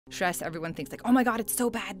Stress, everyone thinks like, oh my God, it's so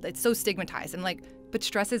bad. It's so stigmatized. And like, but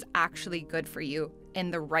stress is actually good for you in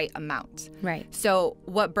the right amount. Right. So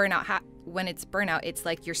what burnout, when it's burnout, it's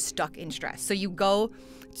like you're stuck in stress. So you go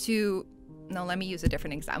to, no, let me use a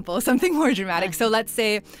different example, something more dramatic. So let's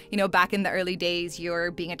say, back in the early days, you're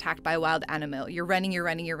being attacked by a wild animal. You're running.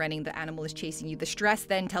 The animal is chasing you. The stress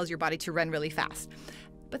then tells your body to run really fast.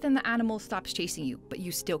 But then the animal stops chasing you, but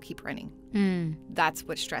you still keep running. That's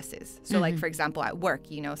what stress is. So like, for example, at work,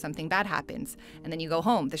 something bad happens and then you go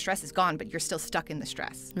home. The stress is gone, but you're still stuck in the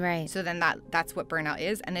stress. Right. So then that's what burnout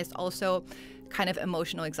is. And it's also kind of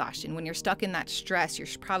emotional exhaustion. When you're stuck in that stress, you're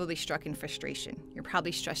probably stuck in frustration. You're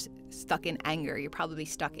probably stuck in anger. You're probably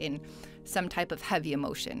stuck in some type of heavy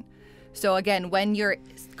emotion. So again, when you're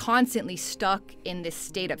constantly stuck in this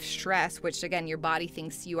state of stress, which again, your body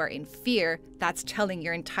thinks you are in fear, that's telling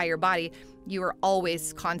your entire body you are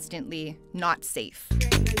always constantly not safe.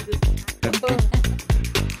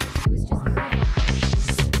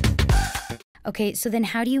 Okay, so then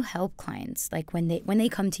how do you help clients? Like when they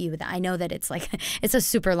come to you with that? I know that it's like it's a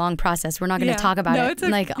super long process. We're not going to talk about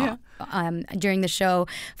it during the show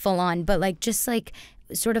full on, but like just like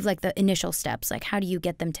sort of like the initial steps, like how do you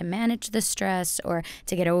get them to manage the stress or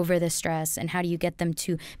to get over the stress, and how do you get them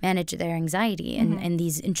to manage their anxiety and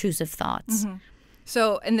these intrusive thoughts?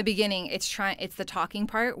 So in the beginning, it's the talking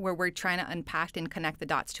part where we're trying to unpack and connect the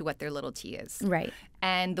dots to what their little T is. Right.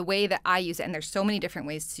 And the way that I use it, and there's so many different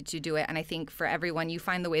ways to do it, and I think for everyone, you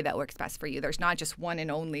find the way that works best for you. There's not just one and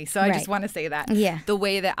only. So I just want to say that. Yeah. The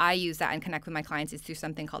way that I use that and connect with my clients is through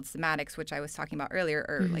something called somatics, which I was talking about earlier,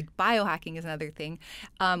 or like biohacking is another thing,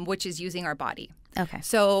 which is using our body. Okay.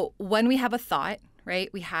 So when we have a thought,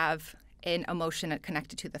 right, we have an emotion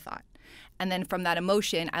connected to the thought. And then from that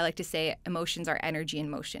emotion, I like to say emotions are energy in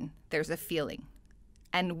motion. There's a feeling.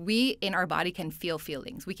 And we in our body can feel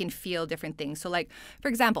feelings. We can feel different things. So like, for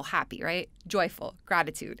example, happy, right? Joyful,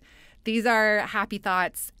 gratitude. These are happy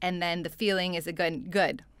thoughts. And then the feeling is a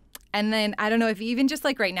good. And then I don't know if even just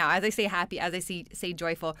like right now, as I say happy, as I say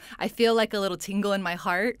joyful, I feel like a little tingle in my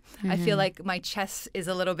heart. I feel like my chest is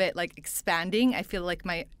a little bit like expanding. I feel like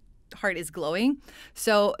my heart is glowing.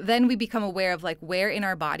 So then we become aware of like where in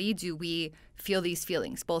our body do we feel these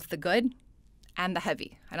feelings, both the good and the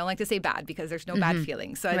heavy. I don't like to say bad because there's no bad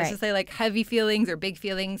feelings. So I just say like heavy feelings or big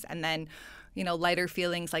feelings, and then, lighter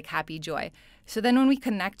feelings like happy, joy. So then when we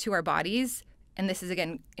connect to our bodies, and this is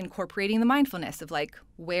again incorporating the mindfulness of like,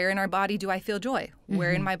 where in our body do I feel joy?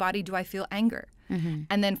 Where in my body do I feel anger?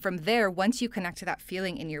 And then from there, once you connect to that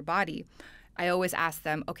feeling in your body, I always ask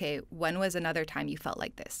them, okay, when was another time you felt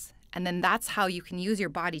like this? And then that's how you can use your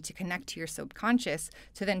body to connect to your subconscious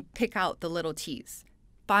to then pick out the little T's.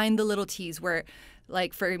 Find the little T's where,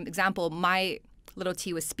 like, for example, my little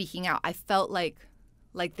T was speaking out. I felt like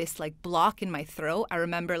this like block in my throat. I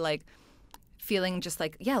remember like feeling just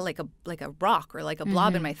like a rock or like a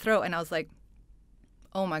blob in my throat. And I was like,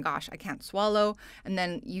 oh my gosh, I can't swallow. And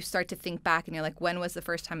then you start to think back and you're like, when was the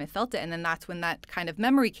first time I felt it? And then that's when that kind of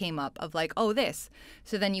memory came up of like, oh, this.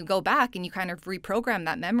 So then you go back and you kind of reprogram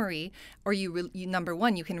that memory, or you number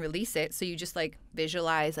one, you can release it. So you just like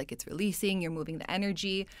visualize like it's releasing, you're moving the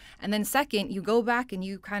energy. And then second, you go back and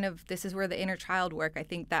you kind of, this is where the inner child work, I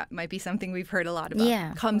think that might be something we've heard a lot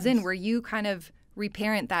about, comes in, where you kind of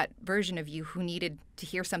reparent that version of you who needed to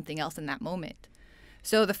hear something else in that moment.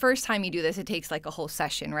 So the first time you do this, it takes like a whole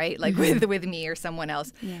session, right? Like with me or someone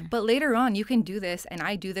else. Yeah. But later on, you can do this, and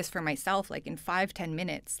I do this for myself, like in 5-10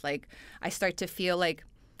 minutes. Like I start to feel like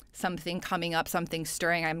something coming up, something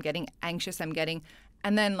stirring. I'm getting anxious.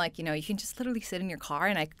 And then like, you can just literally sit in your car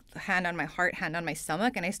and I hand on my heart, hand on my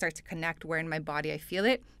stomach, and I start to connect where in my body I feel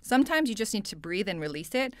it. Sometimes you just need to breathe and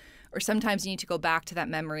release it. Or sometimes you need to go back to that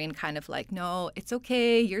memory and kind of like, no, it's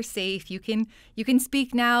okay. You're safe. You can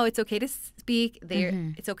speak now. It's okay to speak.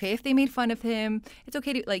 It's okay if they made fun of him. It's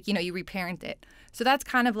okay to like, you reparent it. So that's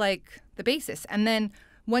kind of like the basis. And then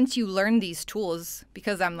once you learn these tools,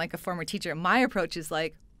 because I'm like a former teacher, my approach is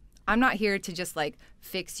like, I'm not here to just like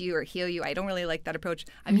fix you or heal you. I don't really like that approach.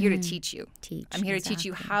 I'm here to teach you. I'm here to teach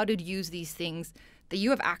you how to use these things that you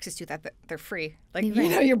have access to, that they're free. Like,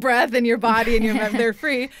 your breath and your body and your mind, they're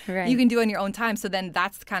free. Right. You can do on your own time. So then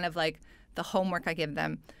that's kind of like the homework I give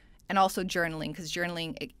them. And also journaling, because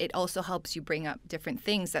journaling, it also helps you bring up different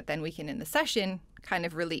things that then we can, in the session, kind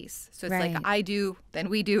of release. So it's like I do, then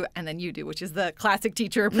we do, and then you do, which is the classic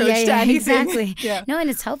teacher approach to anything. Exactly. No, and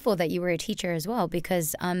it's helpful that you were a teacher as well,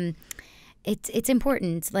 because it's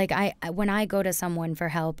important. Like when I go to someone for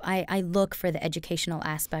help, I look for the educational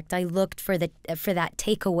aspect. I looked for that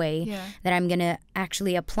takeaway that I'm gonna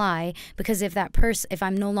actually apply, because if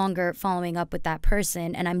I'm no longer following up with that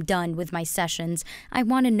person and I'm done with my sessions, I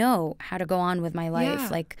want to know how to go on with my life,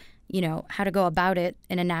 like, you know, how to go about it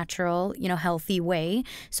in a natural, you know, healthy way.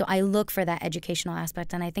 So I look for that educational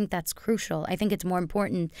aspect, and I think that's crucial. I think it's more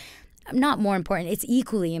important. Not more important, it's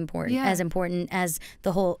equally important, as important as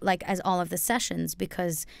the whole, like, as all of the sessions,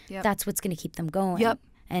 because that's what's going to keep them going.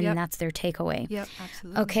 And that's their takeaway.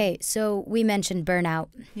 Absolutely. Okay, so we mentioned burnout.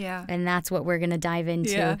 And that's what we're going to dive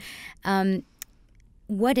into.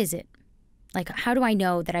 What is it? Like, how do I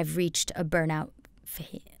know that I've reached a burnout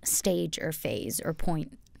stage or phase or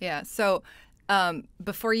point? So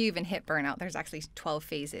before you even hit burnout, there's actually 12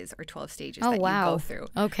 phases or 12 stages that you go through.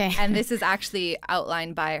 Okay. And this is actually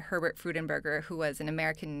outlined by Herbert Freudenberger, who was an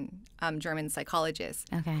American German psychologist,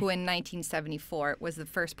 who in 1974 was the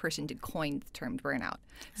first person to coin the term burnout.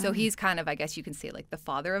 So he's kind of, I guess you can say, like the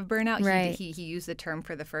father of burnout. Right. He used the term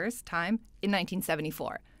for the first time in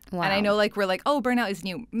 1974. Wow. And I know, like, we're like, oh, burnout is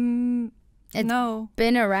new. It's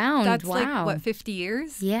been around. That's wow. like, what, 50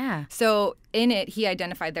 years? Yeah. So in it, he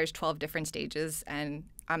identified there's 12 different stages, and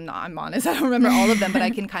I'm honest, I don't remember all of them, but I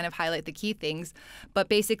can kind of highlight the key things. But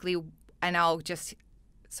basically,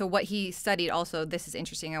 so what he studied also, this is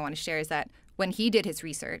interesting, I want to share, is that when he did his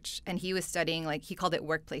research and he was studying, like, he called it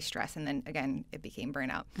workplace stress, and then again, it became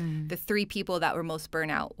burnout. The 3 people that were most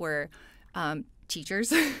burnout were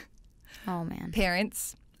teachers,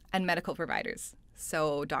 parents, and medical providers.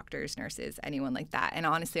 So doctors, nurses, anyone like that. And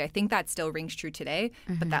honestly, I think that still rings true today,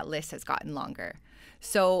 but that list has gotten longer.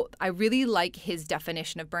 So I really like his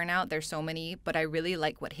definition of burnout. There's so many, but I really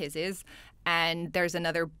like what his is. And there's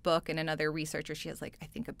another book and another researcher. She has, like, I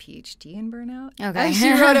think a PhD in burnout. Okay. And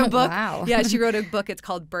she wrote a book. Wow. Yeah, she wrote a book. It's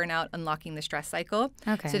called Burnout: Unlocking the Stress Cycle.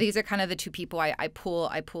 Okay. So these are kind of the 2 people I pull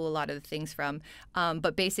a lot of the things from.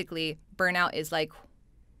 But basically, burnout is like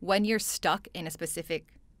when you're stuck in a specific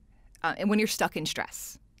and when you're stuck in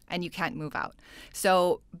stress and you can't move out.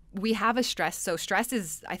 So we have a stress. So stress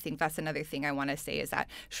is, I think that's another thing I want to say, is that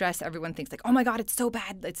stress, everyone thinks like, oh my God, it's so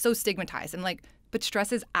bad. It's so stigmatized. And like, but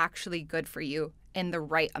stress is actually good for you in the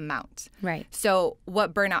right amount. Right. So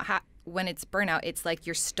what burnout, when it's burnout, it's like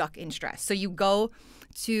you're stuck in stress. So you go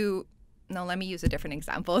to, no, let me use a different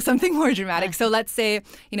example, something more dramatic. So let's say,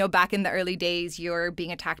 you know, back in the early days, you're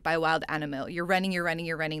being attacked by a wild animal. You're running.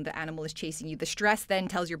 The animal is chasing you. The stress then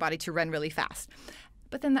tells your body to run really fast.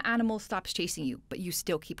 But then the animal stops chasing you, but you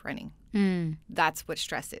still keep running. That's what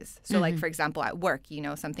stress is. So like, for example, at work, you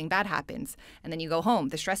know, something bad happens and then you go home.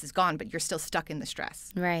 The stress is gone, but you're still stuck in the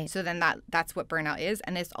stress. Right. So then that's what burnout is.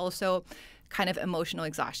 And it's also kind of emotional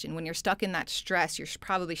exhaustion. When you're stuck in that stress, you're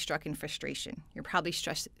probably stuck in frustration. You're probably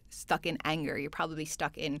stuck in anger. You're probably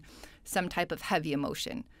stuck in some type of heavy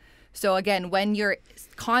emotion. So again, when you're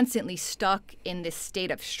constantly stuck in this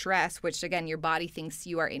state of stress, which again, your body thinks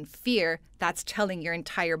you are in fear, that's telling your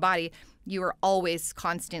entire body you are always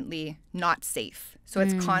constantly not safe. So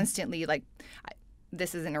it's constantly like,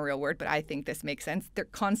 this isn't a real word, but I think this makes sense. They're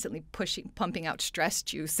constantly pumping out stress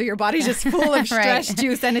juice. So your body's just full of stress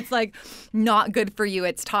juice, and it's like not good for you.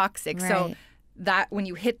 It's toxic. Right. So that when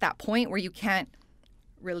you hit that point where you can't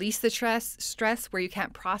release the stress, where you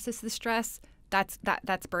can't process the stress, that's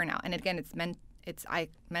burnout. And again, it's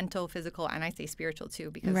mental, physical, and I say spiritual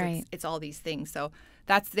too, because it's all these things. So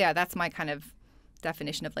that's my kind of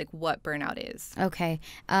definition of like what burnout is. Okay.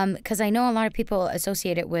 Because I know a lot of people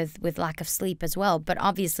associate it with lack of sleep as well, but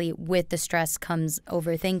obviously with the stress comes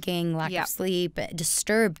overthinking, lack of sleep,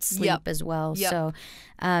 disturbed sleep as well. So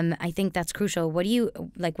I think that's crucial. What do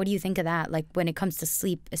you think of that, like when it comes to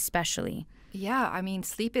sleep especially? Yeah, I mean,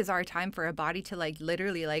 sleep is our time for a body to like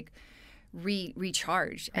literally like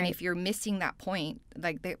recharge. And if you're missing that point,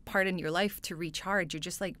 like the part in your life to recharge, you're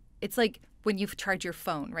just like, it's like when you charge your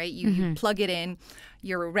phone, right? You plug it in,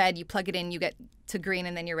 you're red, you plug it in, you get to green,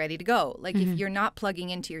 and then you're ready to go. Like if you're not plugging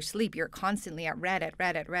into your sleep, you're constantly at red.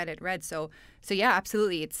 So yeah,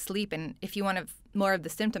 absolutely, it's sleep. And if you want more of the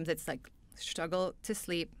symptoms, it's like struggle to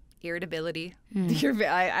sleep, irritability.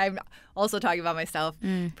 I'm also talking about myself.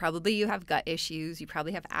 Probably you have gut issues. You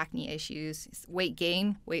probably have acne issues, weight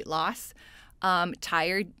gain, weight loss,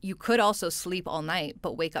 tired. You could also sleep all night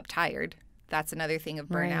but wake up tired. That's another thing of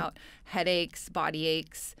burnout. Right. Headaches, body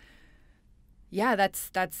aches. Yeah, that's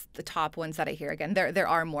the top ones that I hear. Again, there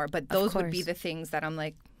are more, but those would be the things that I'm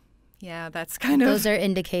like, yeah, that's kind of... Those are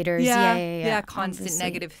indicators. Yeah. Constant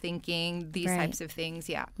negative thinking, these types of things,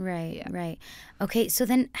 Right. Okay, so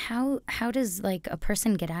then how does like a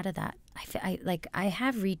person get out of that? I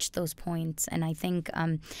have reached those points, and I think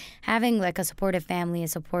having like a supportive family, a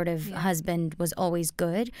supportive husband was always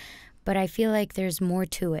good. But I feel like there's more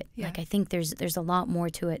to it. Yeah. Like I think there's a lot more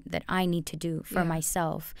to it that I need to do for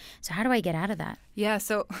myself. So how do I get out of that? Yeah.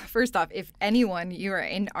 So first off, if anyone you are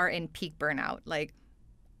in peak burnout, like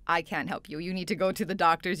I can't help you. You need to go to the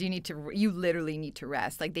doctors. You literally need to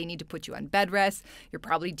rest. Like they need to put you on bed rest. You're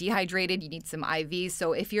probably dehydrated. You need some IVs.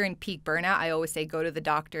 So if you're in peak burnout, I always say go to the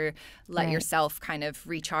doctor. Let yourself kind of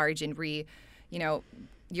recharge and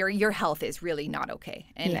your health is really not okay.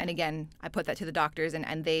 And again, I put that to the doctors,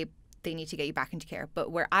 and they need to get you back into care. But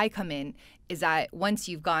where I come in is that once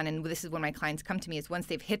you've gone, and this is when my clients come to me, is once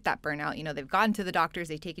they've hit that burnout, they've gone to the doctors,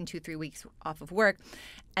 they've taken 2-3 weeks off of work,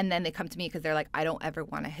 and then they come to me because they're like, I don't ever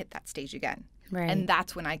want to hit that stage again. Right. And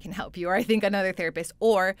that's when I can help you, or I think another therapist,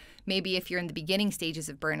 or maybe if you're in the beginning stages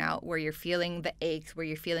of burnout where you're feeling the aches, where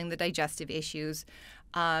you're feeling the digestive issues,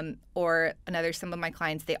 or some of my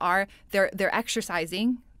clients, they're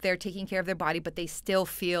exercising, they're taking care of their body, but they still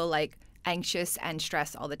feel like anxious and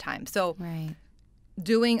stressed all the time. So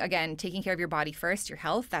taking care of your body first, your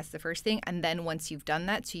health, that's the first thing. And then once you've done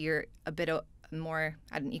that, so you're a bit more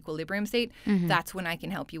at an equilibrium state, that's when I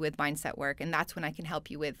can help you with mindset work. And that's when I can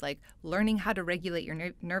help you with like learning how to regulate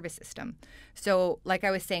your nervous system. So like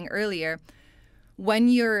I was saying earlier, when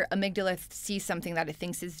your amygdala sees something that it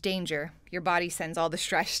thinks is danger, your body sends all the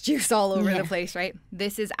stress juice all over the place, right?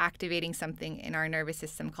 This is activating something in our nervous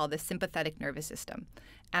system called the sympathetic nervous system.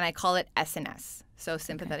 And I call it SNS. So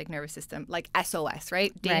sympathetic nervous system, like SOS,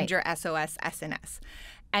 right? Danger, SOS, SNS.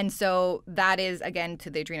 And so that is, again, to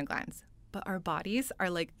the adrenal glands. But our bodies are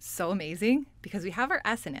like so amazing because we have our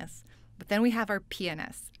SNS, but then we have our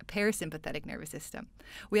PNS, a parasympathetic nervous system.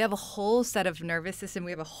 We have a whole set of nervous system.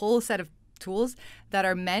 We have a whole set of tools that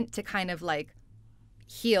are meant to kind of like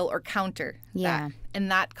heal or counter that. And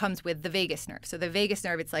that comes with the vagus nerve. So the vagus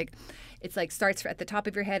nerve, it's like starts at the top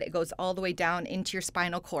of your head. It goes all the way down into your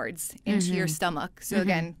spinal cords, into your stomach. So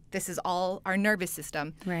again, this is all our nervous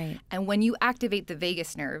system. Right. And when you activate the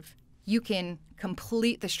vagus nerve, you can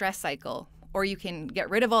complete the stress cycle, or you can get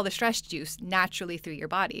rid of all the stress juice naturally through your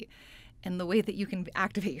body. And the way that you can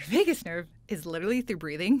activate your vagus nerve is literally through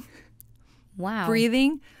breathing. Wow.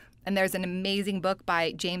 Breathing. And there's an amazing book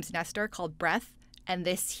by James Nestor called Breath. And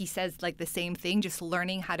he says like the same thing, just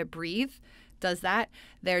learning how to breathe does that.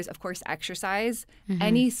 There's, of course, exercise,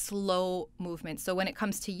 any slow movement. So when it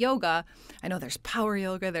comes to yoga, I know there's power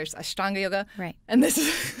yoga, there's Ashtanga yoga. Right. And this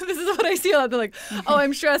is what I see a lot. They're like, oh,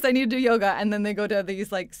 I'm stressed, I need to do yoga. And then they go to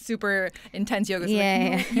these like super intense yogas.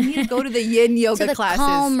 You need to go to the yin yoga classes. The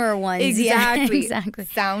calmer ones. Exactly. Yeah, exactly.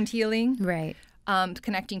 Sound healing. Right.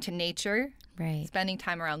 Connecting to nature. Right. Spending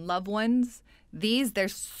time around loved ones.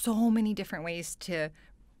 There's so many different ways to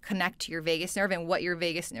connect to your vagus nerve. And what your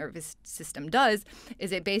vagus nervous system does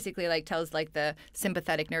is it basically like tells like the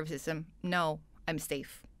sympathetic nervous system, no, I'm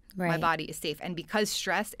safe. Right. My body is safe. And because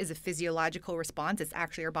stress is a physiological response, it's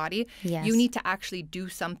actually your body, you need to actually do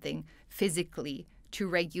something physically to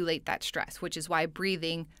regulate that stress, which is why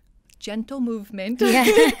breathing, gentle movement.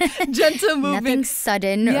 Nothing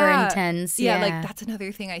sudden or intense. Like that's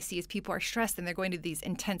another thing I see is people are stressed and they're going to these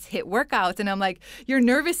intense HIIT workouts, and I'm like, your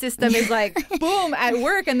nervous system is like boom at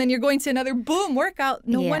work, and then you're going to another boom workout.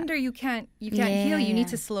 No wonder you can't heal. You need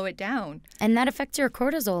to slow it down. And that affects your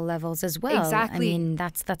cortisol levels as well. Exactly. I mean,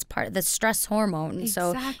 that's part of the stress hormone.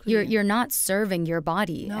 Exactly. So you're not serving your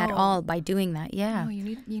body at all by doing that. Yeah. No,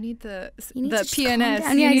 you need the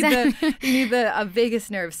PNS. You need the vagus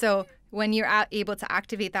nerve. So when you're able to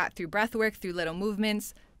activate that through breath work, through little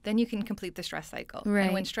movements, then you can complete the stress cycle. Right.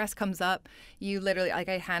 And when stress comes up, you literally, like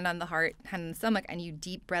I hand on the heart, hand on the stomach, and you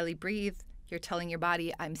deep belly breathe. You're telling your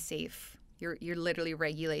body, I'm safe. You're literally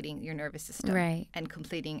regulating your nervous system and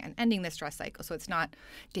completing and ending the stress cycle. So it's not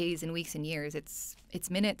days and weeks and years. It's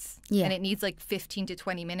minutes. Yeah. And it needs like 15 to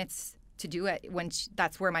 20 minutes to do it.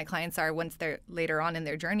 That's where my clients are once they're later on in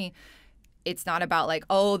their journey. It's not about like,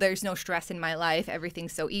 oh, there's no stress in my life.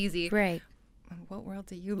 Everything's so easy. Right. What world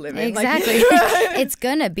do you live in? Exactly. It's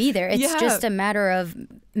going to be there. It's just a matter of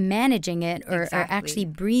managing it or actually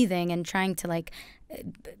breathing and trying to like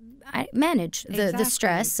manage the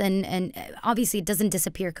stress. And obviously it doesn't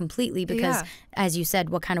disappear completely because, as you said,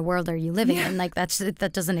 what kind of world are you living in? Like that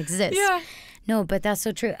doesn't exist. Yeah. No, but that's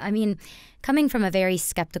so true. I mean, coming from a very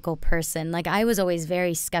skeptical person, like I was always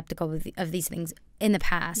very skeptical of these things in the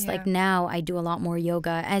past. Like now I do a lot more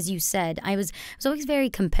yoga. As you said, I was always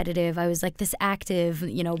very competitive. I was like this active,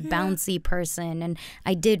 bouncy person. And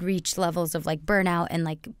I did reach levels of like burnout and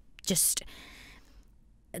like just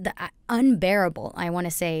unbearable, I want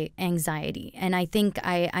to say, anxiety. And I think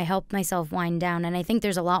I helped myself wind down. And I think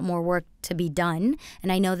there's a lot more work to be done.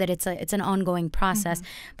 And I know that it's an ongoing process.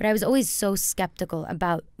 But I was always so skeptical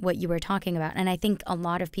about what you were talking about. And I think a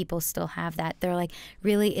lot of people still have that. They're like,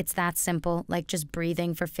 really, it's that simple? Like just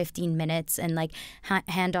breathing for 15 minutes and like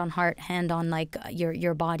hand on heart, hand on like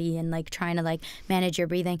your body, and like trying to like manage your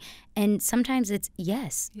breathing. And sometimes it's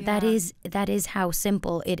yes, that is how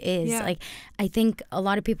simple it is. Like I think a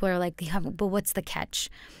lot of people are like, yeah, but what's the catch?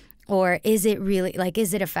 Or is it really, like,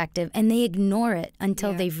 is it effective? And they ignore it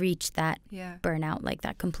until they've reached that burnout, like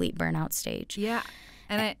that complete burnout stage. Yeah.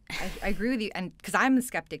 And I agree with you, and because I'm a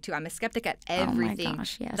skeptic too. I'm a skeptic at everything. Oh my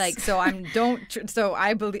gosh, yes. Like so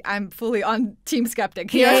I believe I'm fully on team skeptic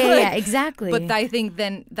here. Yeah, exactly. But I think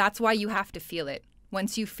then that's why you have to feel it.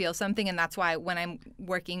 Once you feel something, and that's why when I'm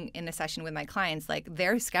working in a session with my clients, like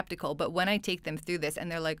they're skeptical, but when I take them through this and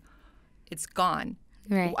they're like, it's gone.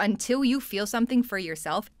 Right. Until you feel something for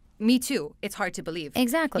yourself. Me too. It's hard to believe.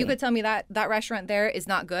 Exactly. You could tell me that restaurant there is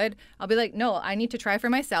not good. I'll be like, no, I need to try for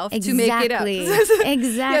myself to make it up.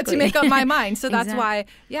 Exactly. Yeah, to make up my mind. So that's why,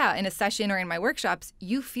 in a session or in my workshops,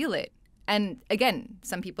 you feel it. And again,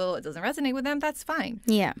 some people, it doesn't resonate with them. That's fine.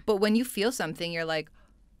 Yeah. But when you feel something, you're like,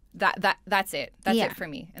 that's it. That's it for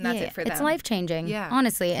me, and that's it for them. It's life-changing,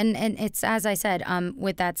 honestly. And it's, as I said,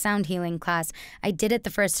 with that sound healing class, I did it the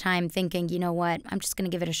first time thinking, you know what, I'm just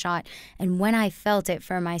going to give it a shot. And when I felt it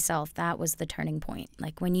for myself, that was the turning point.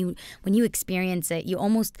 Like when you experience it, you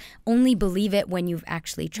almost only believe it when you've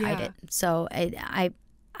actually tried it. So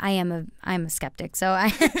I'm a skeptic, so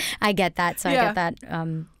I get that. So I get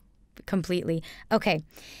that completely. Okay.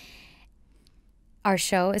 Our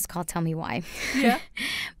show is called Tell Me Why. Yeah.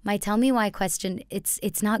 My Tell Me Why question,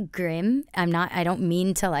 it's not grim. I don't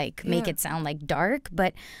mean to like make it sound like dark,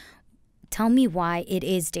 but tell me why it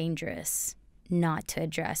is dangerous not to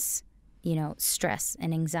address, stress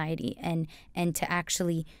and anxiety and to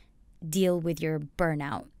actually deal with your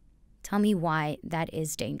burnout. Tell me why that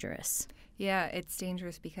is dangerous. Yeah, it's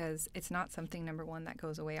dangerous because it's not something, number one, that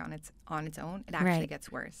goes away on its own. It actually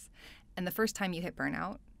gets worse. And the first time you hit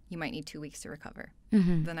burnout, you might need 2 weeks to recover.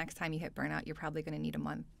 The next time you hit burnout, you're probably going to need a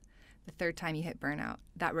month. The third time you hit burnout,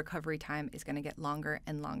 that recovery time is going to get longer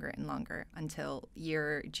and longer and longer until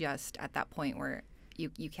you're just at that point where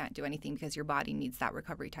you can't do anything because your body needs that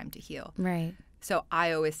recovery time to heal. Right. So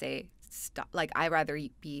I always say, stop. Like, I'd rather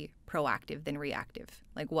be proactive than reactive.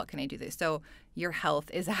 Like, what can I do this? So your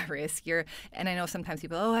health is at risk. And I know sometimes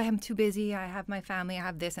people, I am too busy. I have my family. I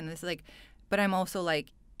have this and this. Like, but I'm also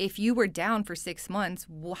like, if you were down for 6 months,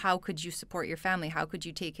 well, how could you support your family? How could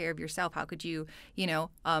you take care of yourself? How could you,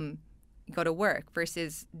 go to work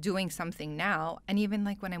versus doing something now? And even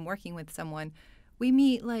like when I'm working with someone, we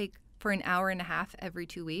meet like for an hour and a half every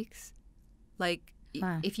 2 weeks. Like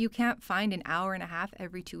if you can't find an hour and a half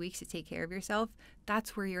every 2 weeks to take care of yourself,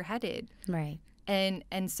 that's where you're headed. Right. And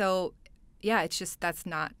so, it's just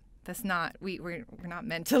we're not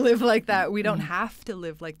meant to live like that. We don't have to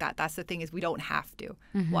live like that. That's the thing, is we don't have to.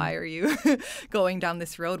 Why are you going down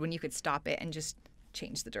this road when you could stop it and just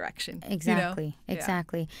change the direction? Exactly.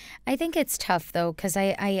 I think it's tough though, because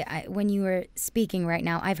I when you were speaking right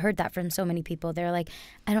now, I've heard that from so many people. They're like,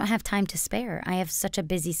 I don't have time to spare. I have such a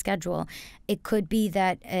busy schedule. It could be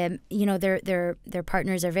that their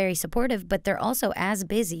partners are very supportive, but they're also as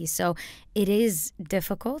busy. So it is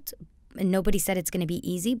difficult. And nobody said it's going to be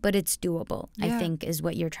easy, but it's doable, I think, is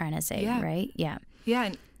what you're trying to say, right? Yeah. Yeah,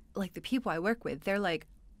 and like the people I work with, they're like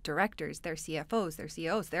directors, they're CFOs, they're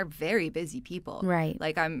CEOs. They're very busy people. Right.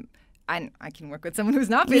 Like I can work with someone who's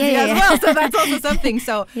not busy as well, so that's also something.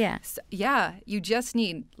 So, you just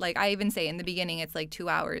need, like I even say in the beginning, it's like 2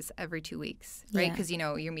 hours every 2 weeks, right? Because,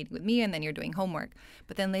 you're meeting with me and then you're doing homework.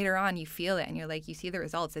 But then later on, you feel it and you're like, you see the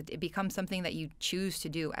results. It becomes something that you choose to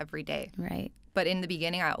do every day. Right. But in the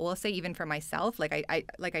beginning, I will say, even for myself, like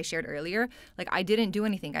I shared earlier, like I didn't do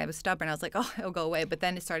anything. I was stubborn. I was like, it'll go away. But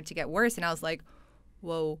then it started to get worse, and I was like,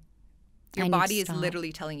 whoa, your body is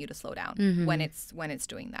literally telling you to slow down when it's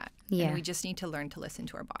doing that. Yeah. And we just need to learn to listen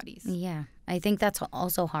to our bodies. Yeah. I think that's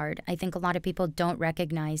also hard. I think a lot of people don't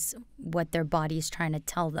recognize what their body's trying to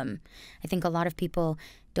tell them. I think a lot of people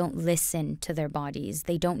don't listen to their bodies.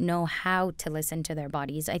 They don't know how to listen to their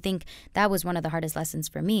bodies. I think that was one of the hardest lessons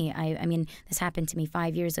for me. I mean, this happened to me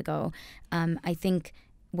 5 years ago. I think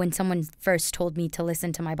when someone first told me to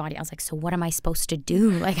listen to my body, I was like, so what am I supposed to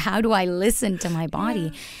do? Like, how do I listen to my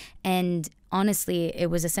body? And honestly, it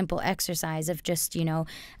was a simple exercise of just,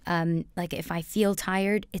 like if I feel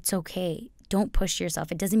tired, it's okay. don't push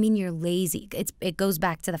yourself. It doesn't mean you're lazy. It goes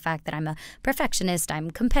back to the fact that I'm a perfectionist,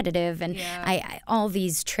 I'm competitive, and I all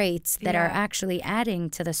these traits that are actually adding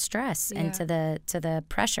to the stress and to the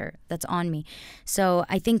pressure that's on me. So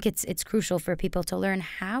I think it's crucial for people to learn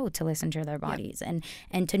how to listen to their bodies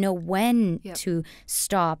and to know when to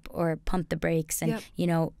stop or pump the brakes and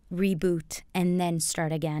reboot and then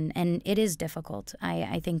start again. And it is difficult.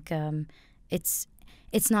 I think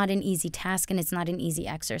it's not an easy task and it's not an easy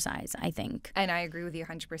exercise, I think. And I agree with you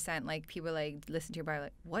 100%. Like, people listen to your body,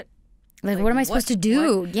 like, what? Like what am I supposed to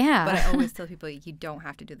do? What? Yeah. But I always tell people, you don't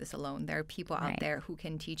have to do this alone. There are people out there who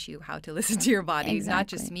can teach you how to listen to your body. Exactly. Not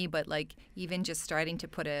just me, but like even just starting to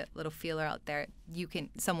put a little feeler out there,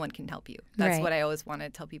 someone can help you. That's what I always want to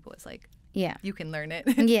tell people. It's like, you can learn it.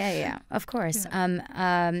 Of course.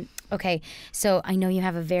 Okay, so I know you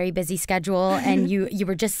have a very busy schedule, and you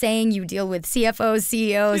were just saying you deal with CFOs,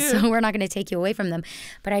 CEOs, so we're not going to take you away from them.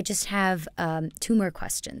 But I just have 2 more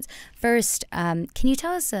questions. First, can you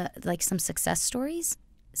tell us like some success stories?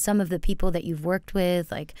 Some of the people that you've worked with,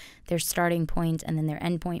 like their starting point and then their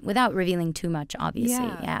end point, without revealing too much, obviously.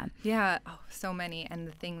 Yeah. Oh, so many. And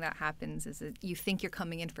the thing that happens is that you think you're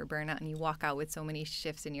coming in for burnout and you walk out with so many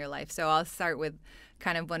shifts in your life. So I'll start with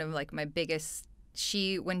kind of one of like my biggest.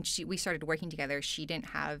 When we started working together, she didn't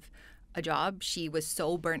have a job. She was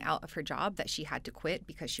so burnt out of her job that she had to quit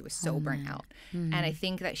because she was so burnt out. And I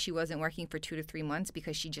think that she wasn't working for 2 to 3 months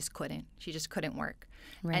because she just couldn't. She just couldn't work.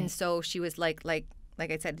 And so she was like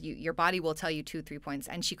I said, your body will tell you 2, 3 points,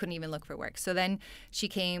 and she couldn't even look for work. So then she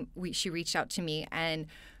reached out to me, and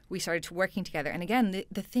we started working together. And again,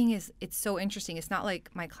 the thing is, it's so interesting. It's not like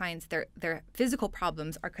my clients, their physical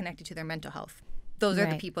problems are connected to their mental health. Those are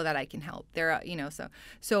the people that I can help. They're,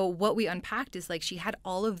 so what we unpacked is like she had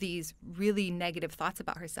all of these really negative thoughts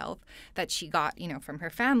about herself that she got, from her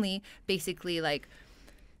family, basically like,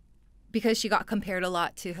 because she got compared a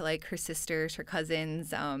lot to like her sisters, her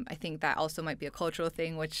cousins. I think that also might be a cultural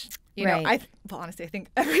thing, which honestly, I think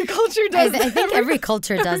every culture does. I think every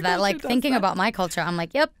culture does that. Like thinking about my culture, I'm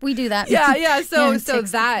like, yep, we do that. Yeah. So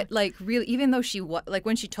that like really, even though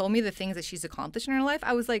when she told me the things that she's accomplished in her life,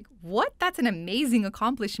 I was like, what? That's an amazing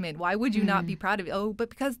accomplishment. Why would you not be proud of it? Oh, but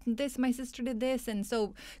because my sister did this, and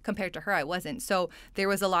so compared to her, I wasn't. So there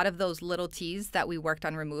was a lot of those little T's that we worked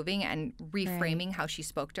on removing and reframing how she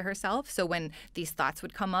spoke to herself. So when these thoughts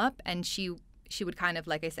would come up, and she would kind of,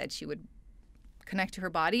 like I said, she would connect to her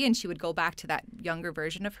body, and she would go back to that younger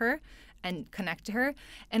version of her and connect to her,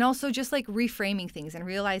 and also just like reframing things and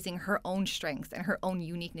realizing her own strengths and her own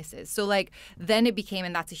uniquenesses. So like then it became,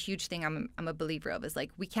 and that's a huge thing I'm a believer of, is like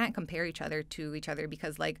we can't compare each other to each other,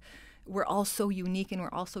 because like we're all so unique and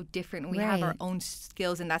we're all so different, and we have our own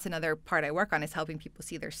skills. And that's another part I work on, is helping people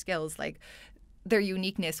see their skills, like their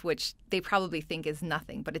uniqueness, which they probably think is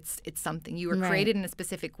nothing, but it's something. You were created in a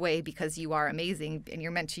specific way because you are amazing, and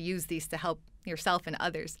you're meant to use these to help yourself and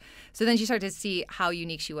others. So then she started to see how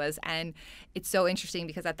unique she was. And it's so interesting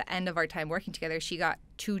because at the end of our time working together, she got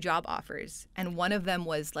 2 job offers, and one of them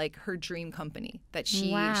was like her dream company that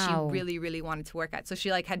she really, really wanted to work at. So she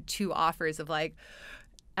like had 2 offers of like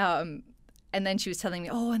and then she was telling me,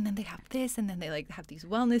 and then they have this, and then they like have these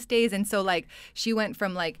wellness days. And so like she went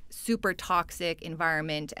from like super toxic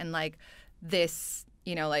environment and like this,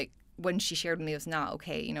 like when she shared with me it was not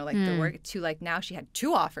okay, like the work, to like now she had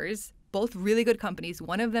 2 offers, both really good companies.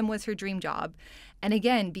 One of them was her dream job. And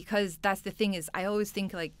again, because that's the thing, is I always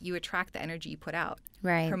think like you attract the energy you put out.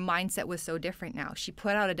 Right. Her mindset was so different now. She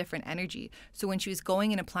put out a different energy. So when she was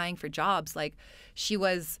going and applying for jobs, like she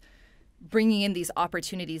was bringing in these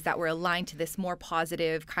opportunities that were aligned to this more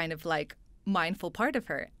positive kind of like mindful part of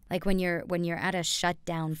her. Like when you're at a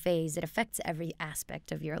shutdown phase, it affects every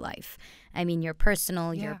aspect of your life. I mean, your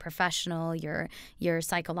personal, your professional, your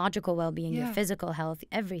psychological well-being, your physical health,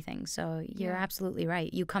 everything. So you're absolutely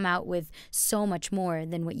right. You come out with so much more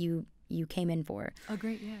than what you came in for. Oh,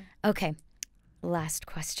 great, Okay. Last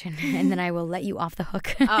question, and then I will let you off the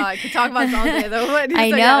hook. I could talk about this all day, though. I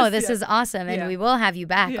know, this is awesome, and we will have you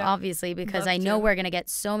back, obviously, because I know we're going to get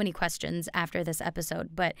so many questions after this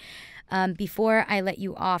episode. But before I let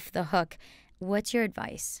you off the hook, what's your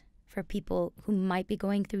advice for people who might be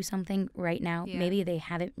going through something right now? Maybe they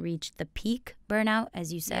haven't reached the peak burnout,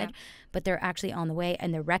 as you said, but they're actually on the way,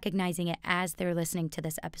 and they're recognizing it as they're listening to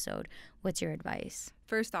this episode. What's your advice?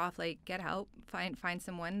 First off, like, get help. Find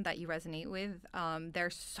someone that you resonate with.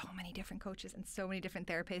 There's so many different coaches and so many different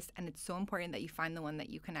therapists, and it's so important that you find the one that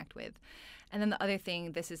you connect with. And then the other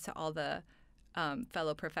thing, this is to all the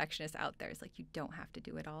fellow perfectionists out there, is like, you don't have to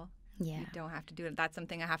do it all. Yeah. You don't have to do it. That's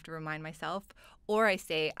something I have to remind myself. Or I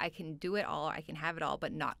say, I can do it all, I can have it all,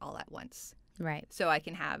 but not all at once. Right. So I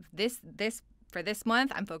can have this for this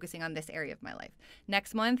month, I'm focusing on this area of my life.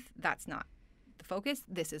 Next month, that's not the focus.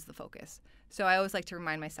 This is the focus. So I always like to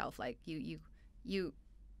remind myself, like, you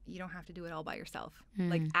don't have to do it all by yourself.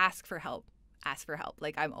 Like, ask for help. Ask for help.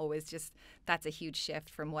 Like, I'm always just, that's a huge shift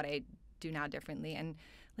from what I do now differently. And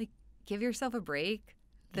like, give yourself a break.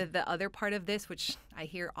 The other part of this, which I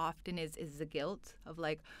hear often, is the guilt of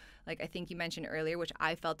like I think you mentioned earlier, which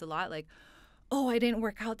I felt a lot, like, oh, I didn't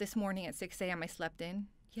work out this morning at 6 a.m. I slept in.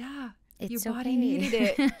 Yeah. Your body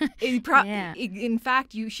needed it. In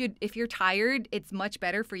fact, you should, if you're tired, it's much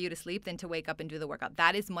better for you to sleep than to wake up and do the workout.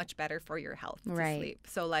 That is much better for your health to sleep.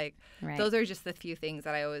 So like, those are just the few things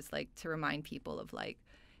that I always like to remind people of, like,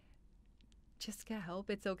 just get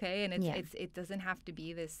help. It's okay. And it doesn't have to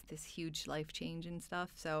be this huge life change and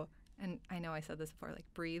stuff. So, and I know I said this before, like,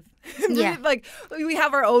 breathe. Yeah. Like, we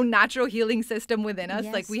have our own natural healing system within us.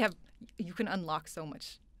 Yes. Like, you can unlock so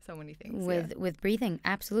many things with breathing.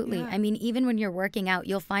 Absolutely. Yeah. I mean, even when you're working out,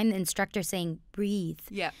 you'll find the instructor saying, breathe.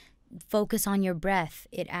 Yeah. Focus on your breath.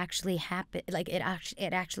 It actually happens. Like, it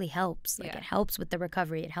actually helps. Like, it helps with the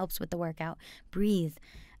recovery. It helps with the workout. Breathe.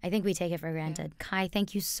 I think we take it for granted. Yeah. Kai,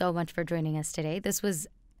 thank you so much for joining us today. This was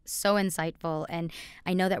so insightful, and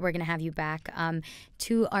I know that we're going to have you back.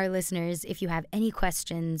 To our listeners, if you have any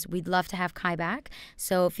questions, we'd love to have Kai back.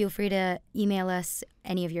 So feel free to email us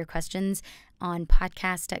any of your questions on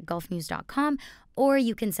podcast@gulfnews.com, or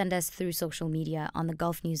you can send us through social media on the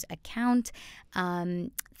Gulf News account.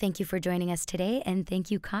 Thank you for joining us today, and thank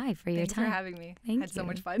you, Kai, for your time. Thanks for having me. Thank you. Had so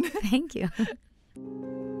much fun. Thank you.